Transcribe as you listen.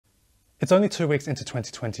It's only 2 weeks into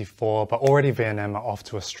 2024, but already VNM are off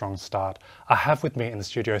to a strong start. I have with me in the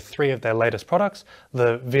studio 3 of their latest products,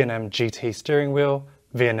 the VNM GT Steering Wheel,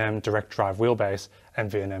 VNM Direct Drive Wheelbase,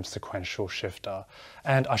 and VNM Sequential Shifter.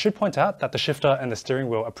 And I should point out that the shifter and the steering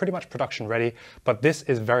wheel are pretty much production ready, but this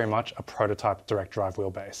is very much a prototype direct drive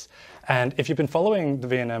wheelbase. And if you've been following the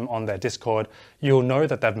VNM on their Discord, you'll know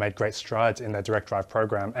that they've made great strides in their direct drive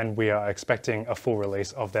program, and we are expecting a full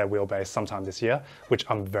release of their wheelbase sometime this year, which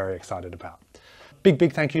I'm very excited about.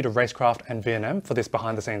 Big thank you to Racecraft and VNM for this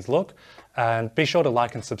behind the scenes look, and be sure to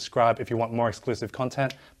like and subscribe if you want more exclusive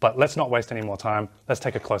content, but let's not waste any more time. Let's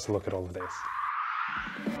take a closer look at all of this.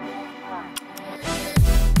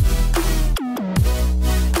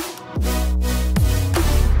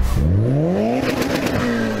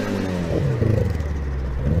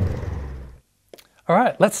 All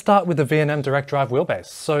right, let's start with the VNM Direct Drive Wheelbase.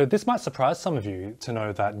 So this might surprise some of you to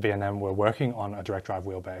know that VNM were working on a direct drive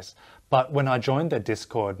wheelbase, but when I joined their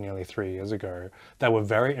Discord nearly 3 years ago, they were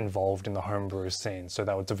very involved in the homebrew scene. So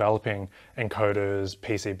they were developing encoders,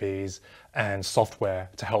 PCBs, and software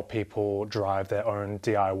to help people drive their own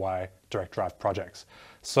DIY direct drive projects.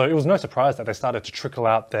 So it was no surprise that they started to trickle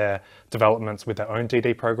out their developments with their own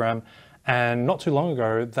DD program. And not too long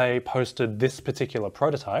ago, they posted this particular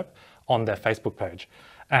prototype on their Facebook page.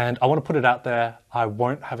 And I want to put it out there, I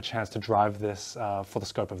won't have a chance to drive this for the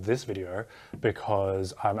scope of this video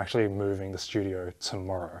because I'm actually moving the studio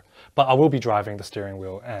tomorrow. But I will be driving the steering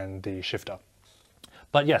wheel and the shifter.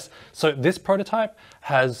 But yes, so this prototype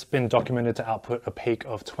has been documented to output a peak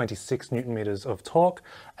of 26 Newton meters of torque,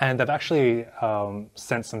 and they've actually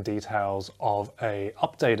sent some details of a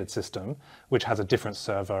updated system which has a different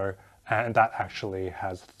servo, and that actually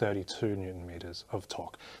has 32 Newton meters of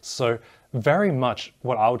torque. So very much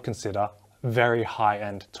what I would consider very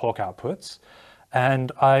high-end torque outputs.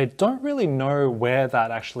 And I don't really know where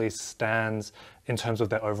that actually stands in terms of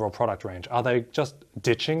their overall product range. Are they just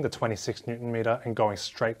ditching the 26 Newton meter and going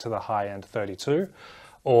straight to the high-end 32?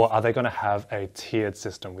 Or are they going to have a tiered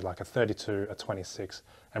system with like a 32, a 26,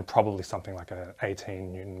 and probably something like an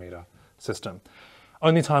 18 Newton meter system?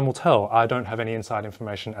 Only time will tell. I don't have any inside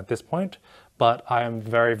information at this point, but I am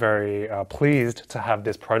very pleased to have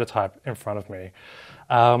this prototype in front of me.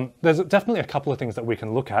 There's definitely a couple of things that we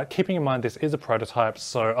can look at, keeping in mind this is a prototype,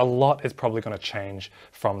 so a lot is probably going to change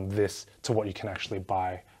from this to what you can actually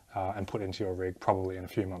buy and put into your rig probably in a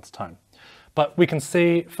few months' time. But we can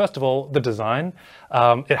see, first of all, the design.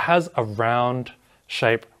 It has a round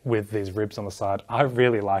shape with these ribs on the side. I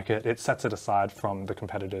really like it. It sets it aside from the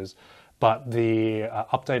competitors. But the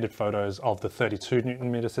updated photos of the 32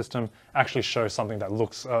 Newton meter system actually show something that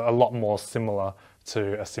looks a lot more similar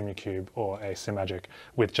to a Simcube or a Simagic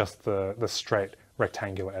with just the straight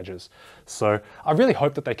rectangular edges. So I really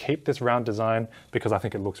hope that they keep this round design because I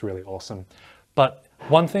think it looks really awesome. But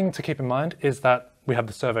one thing to keep in mind is that we have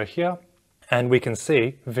the servo here, and we can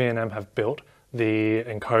see VNM have built the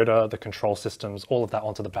encoder, the control systems, all of that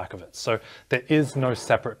onto the back of it. So there is no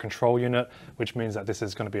separate control unit, which means that this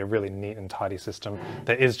is going to be a really neat and tidy system.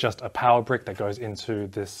 There is just a power brick that goes into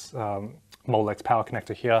this Molex power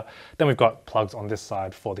connector here. Then we've got plugs on this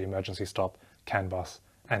side for the emergency stop, CAN bus,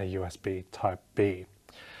 and a USB type B.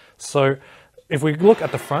 So if we look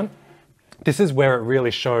at the front, this is where it really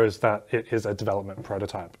shows that it is a development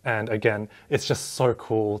prototype. And again, it's just so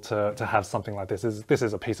cool to have something like this. This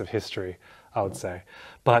is a piece of history, I would say.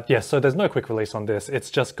 But yes, so there's no quick release on this. It's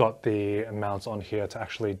just got the mounts on here to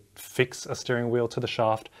actually fix a steering wheel to the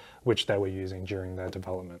shaft, which they were using during their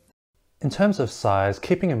development. In terms of size,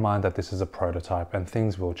 keeping in mind that this is a prototype and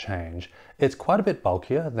things will change, it's quite a bit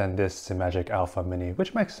bulkier than this Simagic Alpha Mini,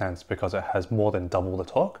 which makes sense because it has more than double the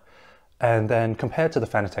torque. And then compared to the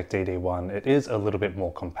Fanatec DD1, it is a little bit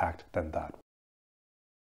more compact than that.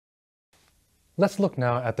 Let's look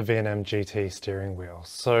now at the VNM GT Steering Wheel.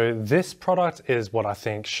 So this product is what I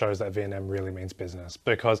think shows that VNM really means business,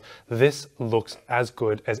 because this looks as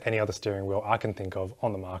good as any other steering wheel I can think of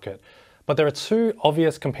on the market. But there are two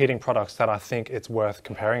obvious competing products that I think it's worth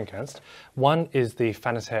comparing against. One is the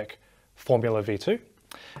Fanatec Formula V2,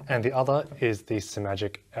 and the other is the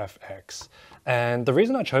Simagic FX. And the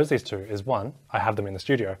reason I chose these two is, one, I have them in the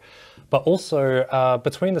studio, but also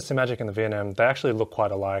between the Simagic and the VNM, they actually look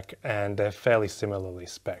quite alike and they're fairly similarly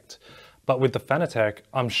spec'd. But with the Fanatec,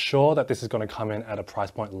 I'm sure that this is going to come in at a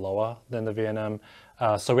price point lower than the VNM,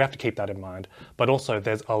 so we have to keep that in mind. But also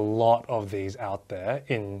there's a lot of these out there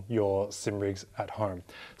in your sim rigs at home.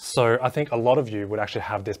 So I think a lot of you would actually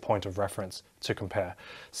have this point of reference to compare.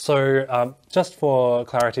 So just for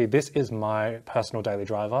clarity, this is my personal daily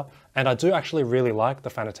driver, and I do actually really like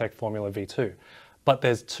the Fanatec Formula V2. But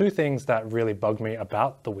there's two things that really bug me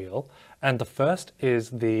about the wheel, and the first is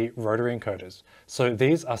the rotary encoders. So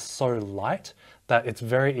these are so light that it's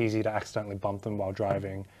very easy to accidentally bump them while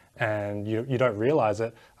driving, and you don't realize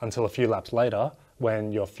it until a few laps later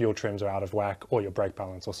when your fuel trims are out of whack or your brake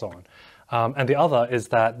balance or so on. And the other is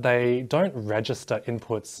that they don't register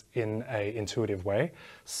inputs in an intuitive way.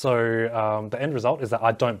 So the end result is that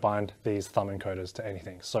I don't bind these thumb encoders to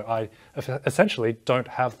anything. So I essentially don't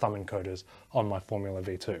have thumb encoders on my Formula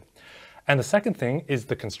V2. And the second thing is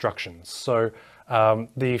the construction. So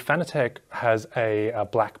the Fanatec has a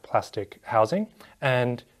black plastic housing,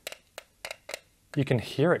 and you can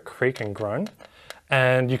hear it creak and groan.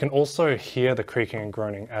 And you can also hear the creaking and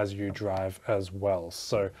groaning as you drive as well.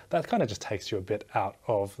 So that kind of just takes you a bit out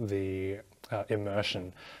of the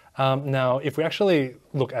immersion. Now, if we actually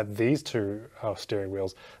look at these two steering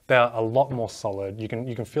wheels, they're a lot more solid. You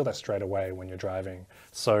can feel that straight away when you're driving.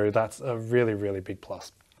 So that's a really, really big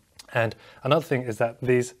plus. And another thing is that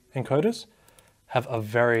these encoders have a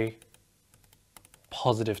very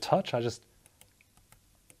positive touch. I just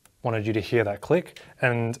wanted you to hear that click,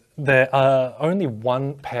 and there are only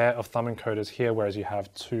one pair of thumb encoders here, whereas you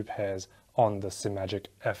have two pairs on the Simagic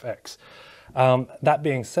FX. That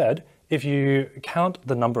being said, if you count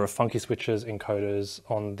the number of funky switches encoders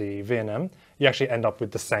on the VNM, you actually end up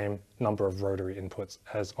with the same number of rotary inputs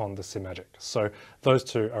as on the Simagic. So those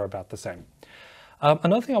two are about the same.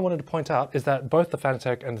 Another thing I wanted to point out is that both the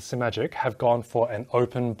Fanatec and the Simagic have gone for an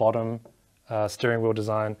open bottom steering wheel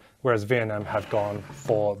design, whereas VNM have gone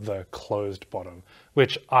for the closed bottom,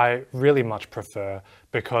 which I really much prefer,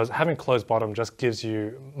 because having closed bottom just gives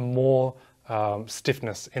you more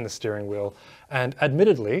stiffness in the steering wheel. And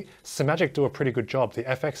admittedly, Simagic do a pretty good job. The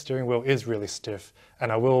FX steering wheel is really stiff,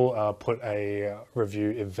 and I will put a review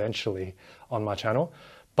eventually on my channel.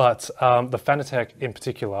 But the Fanatec in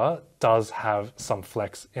particular does have some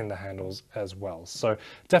flex in the handles as well. So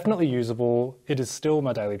definitely usable. It is still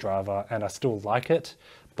my daily driver and I still like it,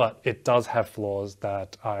 but it does have flaws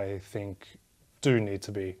that I think do need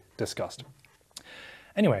to be discussed.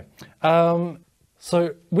 Anyway,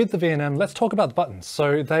 so with the VNM, let's talk about the buttons.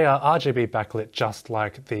 So they are RGB backlit just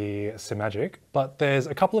like the Simagic, but there's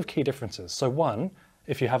a couple of key differences. So one,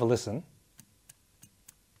 if you have a listen,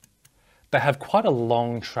 they have quite a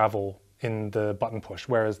long travel in the button push,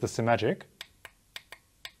 whereas the Simagic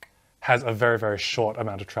has a very, very short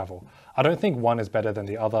amount of travel. I don't think one is better than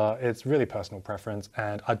the other. It's really personal preference,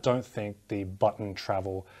 and I don't think the button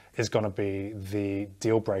travel is going to be the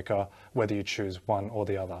deal breaker whether you choose one or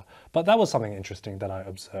the other. But that was something interesting that I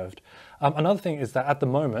observed. Another thing is that at the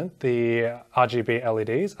moment, the RGB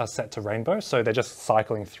LEDs are set to rainbow, so they're just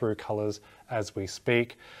cycling through colors as we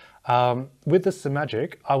speak. With the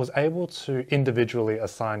Simagic, I was able to individually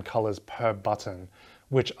assign colors per button,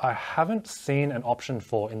 which I haven't seen an option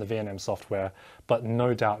for in the VNM software, but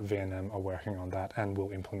no doubt VNM are working on that and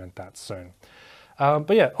will implement that soon.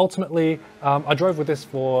 But yeah, ultimately, I drove with this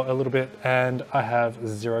for a little bit and I have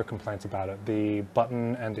zero complaints about it. The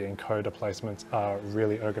button and the encoder placements are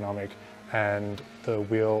really ergonomic and the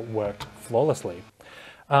wheel worked flawlessly.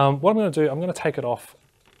 What I'm going to do, I'm going to take it off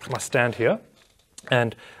my stand here,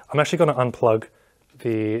 and I'm actually going to unplug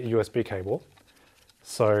the USB cable.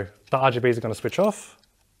 So the RGBs are going to switch off.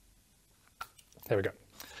 There we go.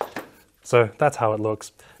 So that's how it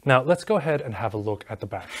looks. Now let's go ahead and have a look at the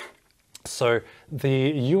back. So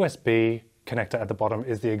the USB connector at the bottom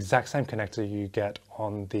is the exact same connector you get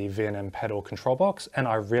on the VNM pedal control box, and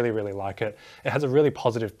I really, really like it. It has a really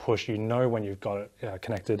positive push. You know when you've got it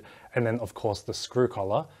connected, and then of course the screw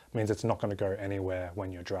collar means it's not going to go anywhere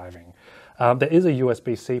when you're driving. There is a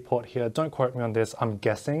USB-C port here. Don't quote me on this. I'm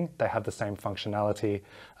guessing they have the same functionality,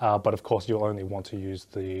 but of course you'll only want to use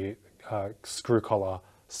the screw collar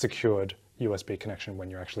secured USB connection when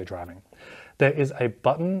you're actually driving. There is a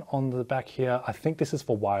button on the back here. I think this is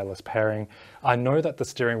for wireless pairing. I know that the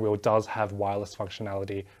steering wheel does have wireless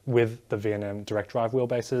functionality with the VNM Direct Drive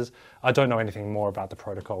Wheelbases. I don't know anything more about the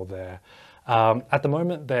protocol there. At the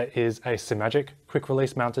moment, there is a Simagic quick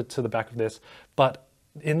release mounted to the back of this, but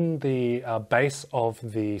in the base of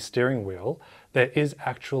the steering wheel, there is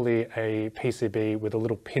actually a PCB with a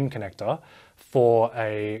little pin connector for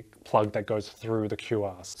a plug that goes through the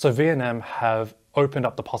QRs. So VNM have opened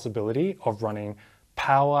up the possibility of running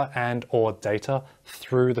power and or data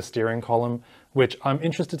through the steering column, which I'm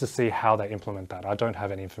interested to see how they implement that. I don't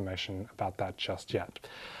have any information about that just yet.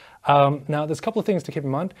 Now, there's a couple of things to keep in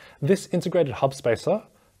mind. This integrated hub spacer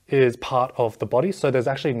is part of the body, so there's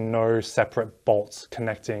actually no separate bolts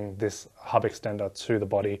connecting this hub extender to the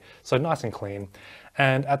body, so nice and clean.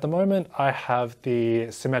 And at the moment I have the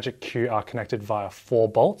Simagic QR connected via 4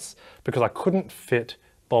 bolts because I couldn't fit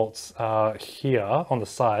bolts here on the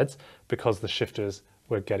sides because the shifters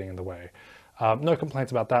were getting in the way. No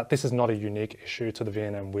complaints about that. This is not a unique issue to the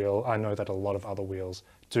VNM wheel. I know that a lot of other wheels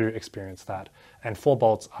do experience that, and 4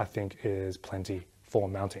 bolts I think is plenty for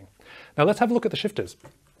mounting. Now let's have a look at the shifters.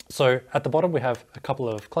 So at the bottom we have a couple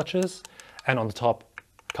of clutches, and on the top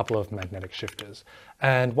a couple of magnetic shifters.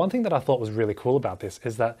 And one thing that I thought was really cool about this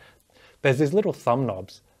is that there's these little thumb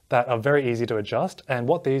knobs that are very easy to adjust, and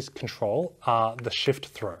what these control are the shift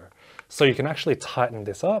throw. So you can actually tighten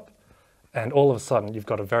this up, and all of a sudden you've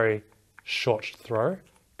got a very short throw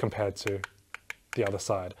compared to the other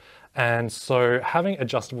side. And so having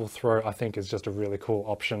adjustable throw I think is just a really cool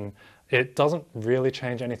option. It doesn't really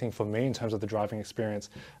change anything for me in terms of the driving experience.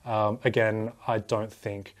 Again, I don't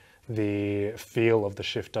think the feel of the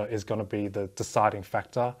shifter is going to be the deciding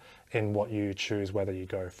factor in what you choose, whether you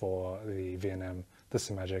go for the VNM, the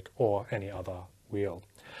Simagic, or any other wheel.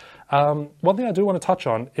 One thing I do want to touch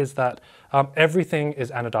on is that everything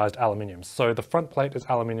is anodized aluminium. So the front plate is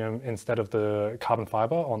aluminium instead of the carbon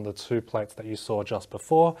fiber on the 2 plates that you saw just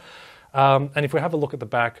before. And if we have a look at the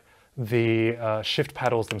back, the shift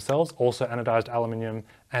paddles themselves also anodized aluminium,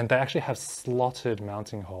 and they actually have slotted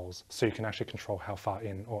mounting holes, so you can actually control how far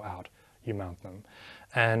in or out you mount them.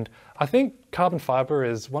 And I think carbon fiber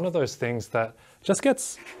is one of those things that just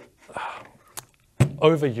gets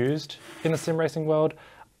overused in the sim racing world.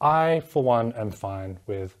 I, for one, am fine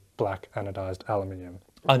with black anodized aluminium.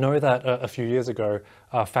 I know that a few years ago,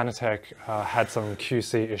 Fanatec had some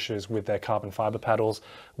QC issues with their carbon fiber paddles,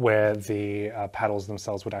 where the paddles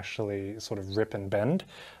themselves would actually sort of rip and bend,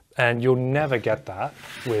 and you'll never get that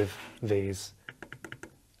with these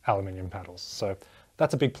aluminium paddles. So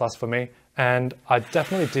that's a big plus for me, and I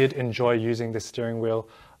definitely did enjoy using this steering wheel.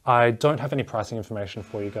 I don't have any pricing information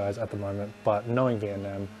for you guys at the moment, but knowing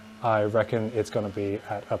VNM, I reckon it's going to be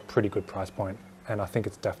at a pretty good price point, and I think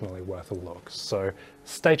it's definitely worth a look. So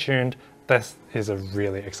stay tuned. This is a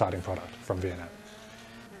really exciting product from VNM.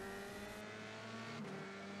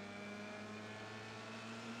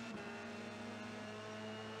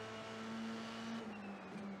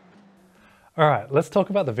 All right, let's talk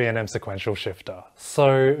about the VNM Sequential Shifter.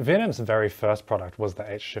 So VNM's very first product was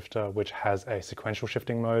the H shifter, which has a sequential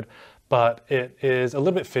shifting mode, but it is a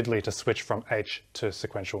little bit fiddly to switch from H to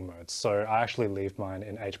sequential mode. So I actually leave mine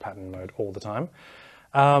in H pattern mode all the time.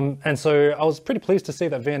 And so I was pretty pleased to see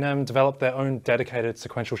that VNM developed their own dedicated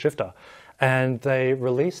sequential shifter. And they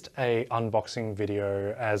released a unboxing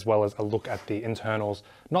video as well as a look at the internals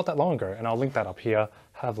not that long ago, and I'll link that up here.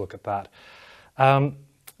 Have a look at that.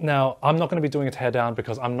 Now, I'm not going to be doing a teardown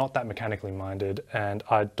because I'm not that mechanically minded, and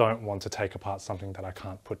I don't want to take apart something that I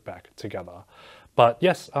can't put back together. But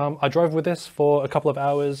yes, I drove with this for a couple of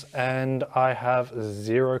hours and I have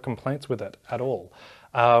 0 complaints with it at all.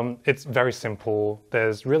 It's very simple.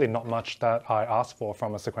 There's really not much that I ask for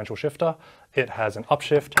from a sequential shifter. It has an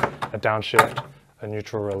upshift, a downshift, a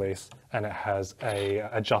neutral release, and it has a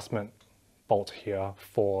adjustment bolt here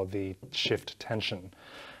for the shift tension.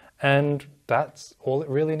 And that's all it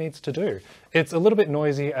really needs to do. It's a little bit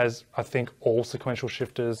noisy, as I think all sequential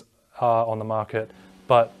shifters are on the market,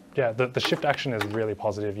 but yeah, the shift action is really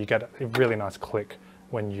positive. You get a really nice click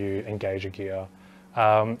when you engage a gear.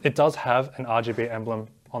 It does have an RGB emblem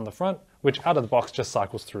on the front, which out of the box just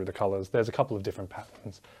cycles through the colors. There's a couple of different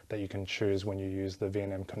patterns that you can choose when you use the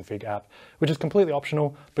VNM config app, which is completely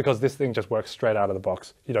optional because this thing just works straight out of the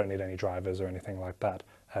box. You don't need any drivers or anything like that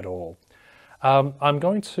at all. I'm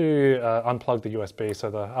going to unplug the USB,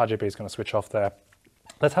 so the RGB is going to switch off there.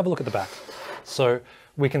 Let's have a look at the back. So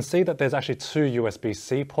we can see that there's actually 2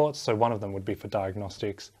 USB-C ports, so one of them would be for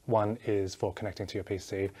diagnostics, one is for connecting to your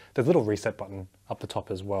PC. There's a little reset button up the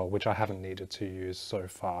top as well, which I haven't needed to use so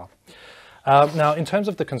far. Now, in terms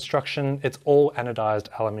of the construction, it's all anodized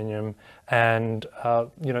aluminium, and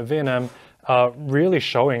VNM are really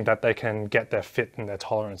showing that they can get their fit and their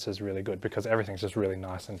tolerances really good because everything's just really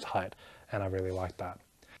nice and tight, and I really like that.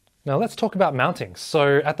 Now let's talk about mounting.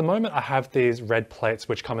 So at the moment I have these red plates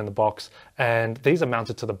which come in the box, and these are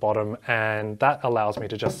mounted to the bottom, and that allows me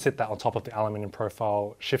to just sit that on top of the aluminium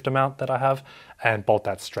profile shifter mount that I have and bolt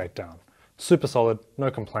that straight down. Super solid, no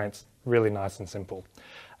complaints, really nice and simple.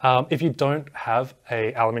 If you don't have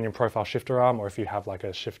a aluminium profile shifter arm, or if you have like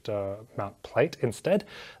a shifter mount plate instead,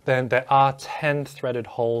 then there are 10 threaded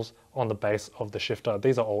holes on the base of the shifter.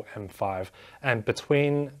 These are all M5, and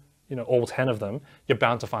between all 10 of them, you're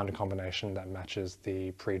bound to find a combination that matches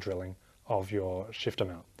the pre-drilling of your shifter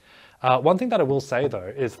mount. One thing that I will say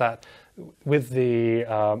though is that with the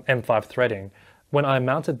M5 threading, when I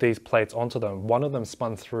mounted these plates onto them, one of them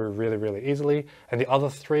spun through really, really easily, and the other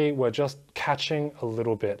three were just catching a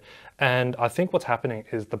little bit. And I think what's happening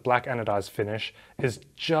is the black anodized finish is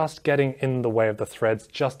just getting in the way of the threads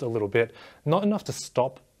just a little bit, not enough to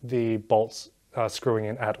stop the bolts screwing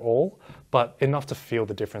in at all, but enough to feel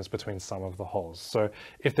the difference between some of the holes. So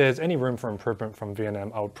if there's any room for improvement from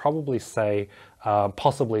VNM, I would probably say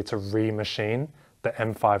possibly to remachine the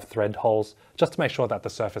M5 thread holes, just to make sure that the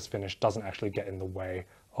surface finish doesn't actually get in the way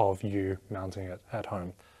of you mounting it at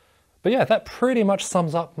home. But yeah, that pretty much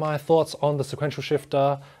sums up my thoughts on the sequential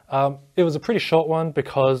shifter. It was a pretty short one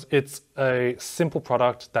because it's a simple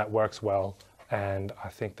product that works well, and I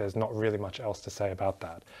think there's not really much else to say about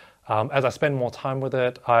that. As I spend more time with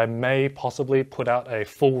it, I may possibly put out a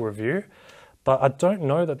full review, but I don't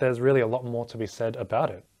know that there's really a lot more to be said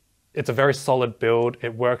about it. It's a very solid build,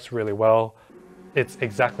 it works really well. It's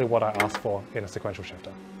exactly what I asked for in a sequential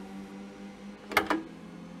shifter.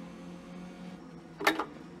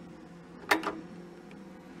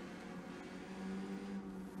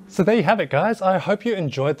 So there you have it, guys. I hope you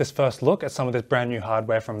enjoyed this first look at some of this brand new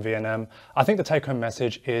hardware from VNM. I think the take-home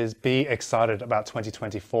message is be excited about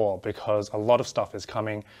 2024 because a lot of stuff is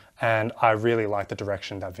coming and I really like the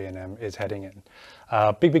direction that VNM is heading in.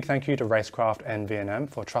 Big thank you to Racecraft and VNM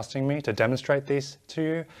for trusting me to demonstrate these to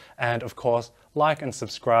you. And of course, like and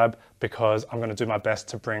subscribe because I'm going to do my best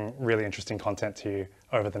to bring really interesting content to you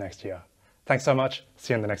over the next year. Thanks so much.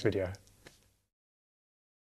 See you in the next video.